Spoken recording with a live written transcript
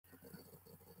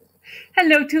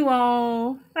Hello to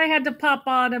all. I had to pop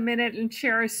on a minute and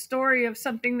share a story of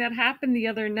something that happened the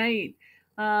other night.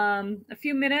 A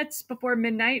few minutes before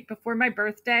midnight, before my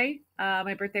birthday.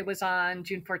 My birthday was on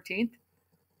June 14th.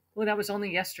 Well, that was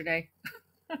only yesterday.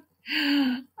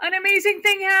 An amazing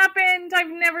thing happened. I've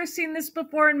never seen this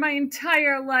before in my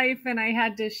entire life, and I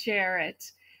had to share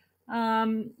it.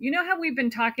 You know how we've been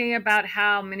talking about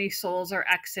how many souls are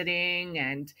exiting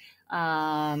and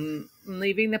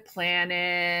leaving the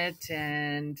planet,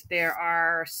 and there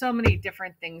are so many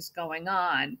different things going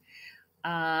on.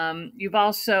 You've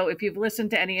also, if you've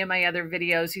listened to any of my other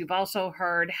videos, you've also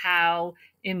heard how,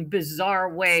 in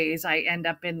bizarre ways, I end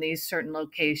up in these certain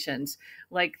locations,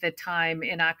 like the time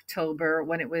in October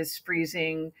when it was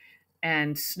freezing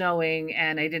and snowing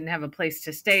and I didn't have a place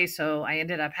to stay. So I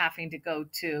ended up having to go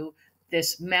to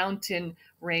this mountain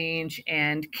range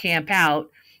and camp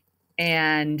out.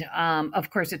 And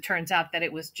of course, it turns out that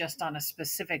it was just on a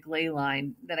specific ley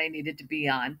line that I needed to be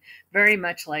on, very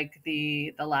much like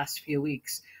the last few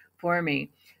weeks for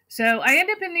me. So I end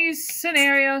up in these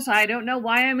scenarios. I don't know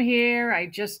why I'm here. I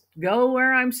just go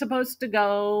where I'm supposed to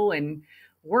go and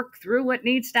work through what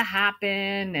needs to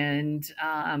happen.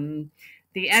 And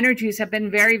the energies have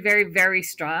been very, very, very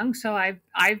strong. So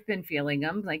I've been feeling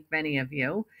them, like many of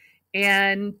you.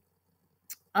 And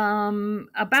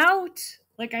about,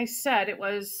 like I said, it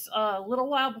was a little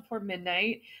while before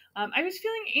midnight. I was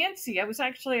feeling antsy. I was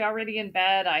actually already in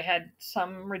bed. I had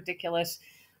some ridiculous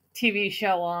TV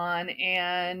show on.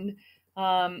 And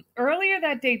earlier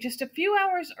that day, just a few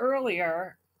hours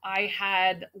earlier, I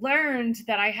had learned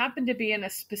that I happened to be in a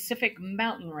specific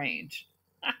mountain range.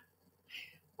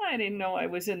 I didn't know I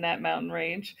was in that mountain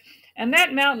range. And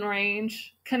that mountain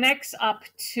range connects up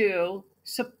to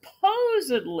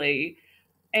supposedly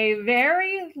a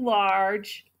very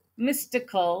large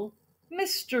mystical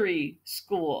mystery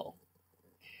school,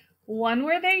 one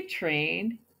where they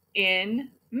train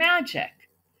in magic.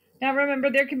 Now,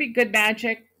 remember, there can be good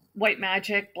magic, white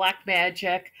magic, black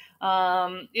magic.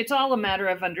 It's all a matter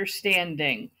of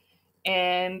understanding.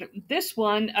 And this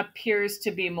one appears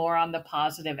to be more on the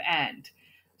positive end.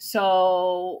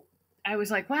 So I was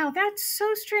like, wow, that's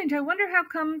so strange. I wonder how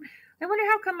come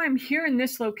I'm here in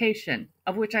this location,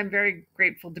 of which I'm very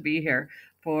grateful to be here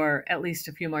for at least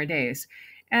a few more days.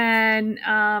 And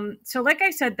so, like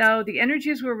I said, though, the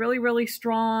energies were really, really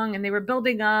strong, and they were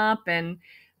building up, and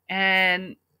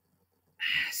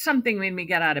something made me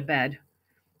get out of bed.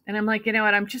 And I'm like, you know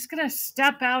what? I'm just going to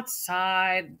step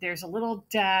outside. There's a little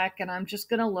deck, and I'm just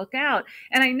going to look out.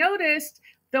 And I noticed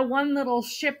the one little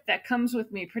ship that comes with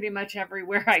me pretty much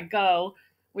everywhere I go,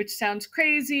 which sounds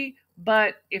crazy,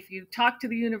 but if you talk to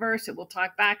the universe, it will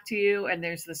talk back to you. And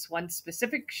there's this one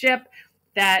specific ship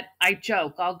that I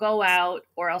joke, I'll go out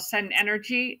or I'll send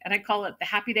energy, and I call it the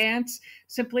happy dance.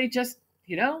 Simply just,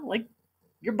 like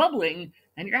you're bubbling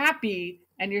and you're happy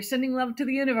and you're sending love to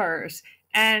the universe.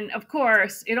 And of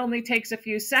course, it only takes a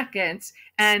few seconds,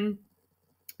 and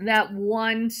that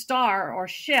one star or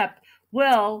ship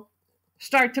will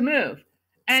start to move.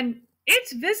 And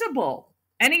it's visible.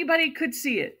 Anybody could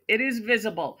see it. It is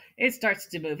visible. It starts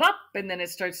to move up, and then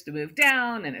it starts to move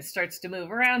down, and it starts to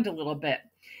move around a little bit.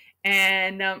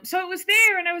 And so it was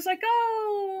there, and I was like,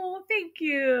 oh, thank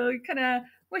you. Kind of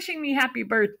wishing me happy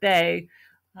birthday.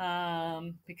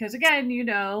 Because again,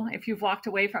 if you've walked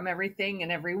away from everything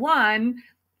and everyone,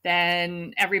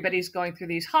 then everybody's going through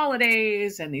these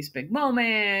holidays and these big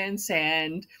moments,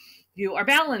 and you are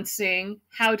balancing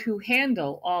how to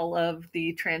handle all of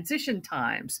the transition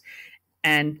times.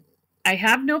 And I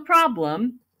have no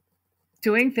problem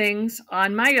doing things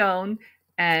on my own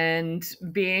and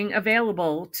being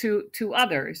available to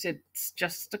others. It's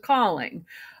just a calling.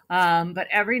 But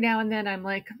every now and then I'm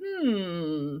like,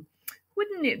 wouldn't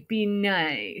it be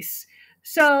nice?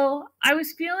 So I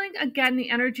was feeling again the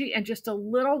energy and just a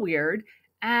little weird.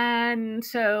 And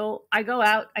so I go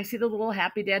out, I see the little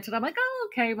happy dance, and I'm like, oh,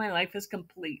 okay, my life is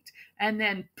complete. And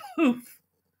then poof.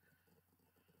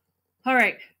 All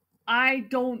right. I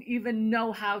don't even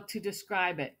know how to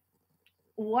describe it.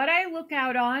 What I look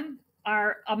out on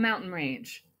are a mountain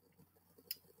range.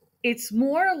 It's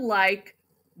more like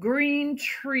green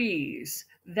trees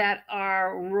that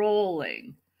are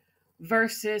rolling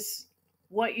versus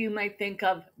what you might think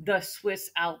of the Swiss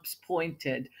Alps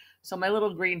pointed. So my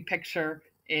little green picture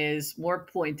is more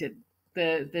pointed.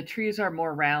 The trees are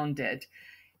more rounded.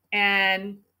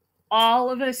 And all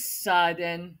of a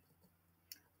sudden,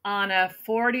 on a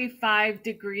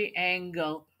 45-degree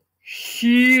angle,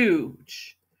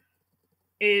 huge,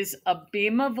 is a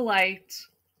beam of light,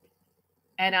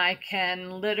 and I can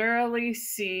literally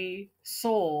see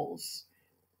souls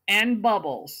and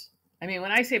bubbles I mean,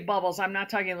 when I say bubbles, I'm not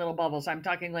talking little bubbles. I'm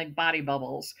talking like body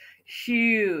bubbles.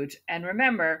 Huge. And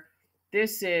remember,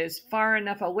 this is far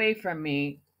enough away from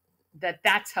me that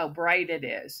that's how bright it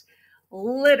is.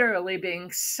 Literally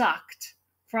being sucked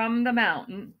from the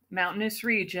mountainous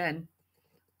region,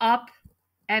 up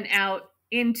and out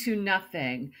into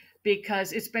nothing,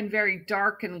 because it's been very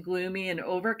dark and gloomy and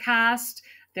overcast.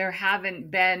 There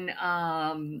haven't been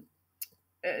a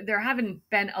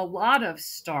lot of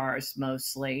stars,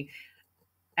 mostly,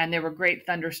 and there were great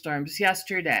thunderstorms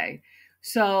yesterday.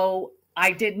 So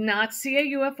I did not see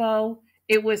a UFO.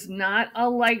 It was not a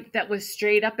light that was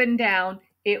straight up and down.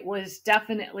 It was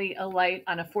definitely a light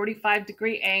on a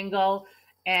 45-degree angle,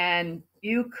 and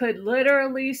you could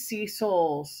literally see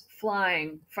souls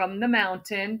flying from the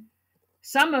mountain.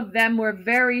 Some of them were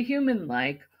very human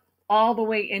like, all the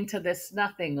way into this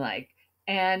nothing like.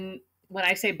 And when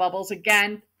I say bubbles,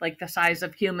 again, like the size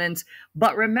of humans,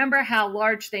 but remember how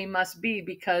large they must be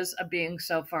because of being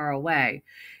so far away.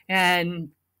 And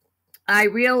I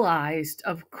realized,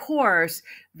 of course,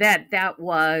 that that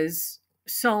was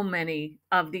so many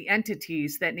of the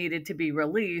entities that needed to be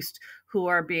released who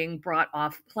are being brought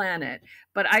off planet.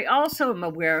 But I also am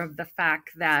aware of the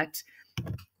fact that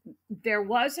there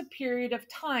was a period of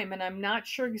time, and I'm not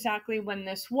sure exactly when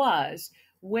this was,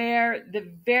 where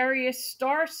the various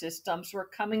star systems were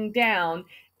coming down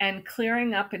and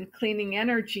clearing up and cleaning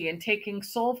energy and taking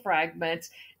soul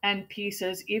fragments and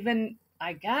pieces, even,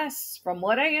 I guess, from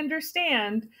what I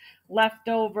understand,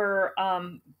 leftover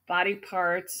body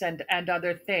parts and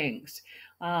other things.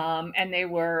 And they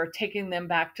were taking them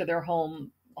back to their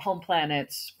home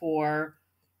planets for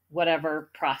whatever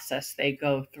process they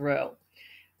go through.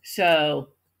 So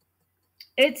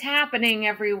it's happening,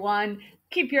 everyone.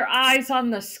 Keep your eyes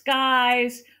on the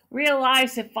skies.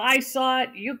 Realize if I saw it,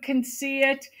 you can see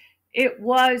it. It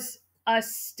was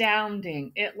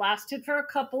astounding. It lasted for a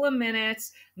couple of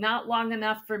minutes, not long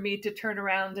enough for me to turn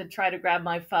around and try to grab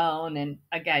my phone. And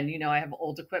again, I have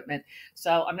old equipment,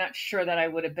 so I'm not sure that I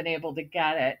would have been able to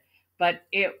get it, but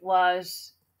it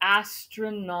was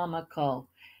astronomical.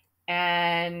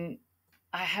 And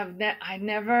I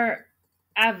never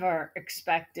ever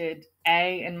expected,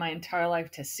 A, in my entire life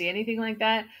to see anything like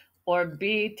that, or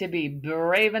B, to be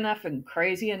brave enough and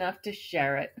crazy enough to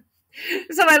share it.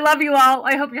 So I love you all.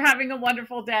 I hope you're having a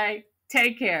wonderful day.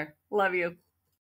 Take care. Love you.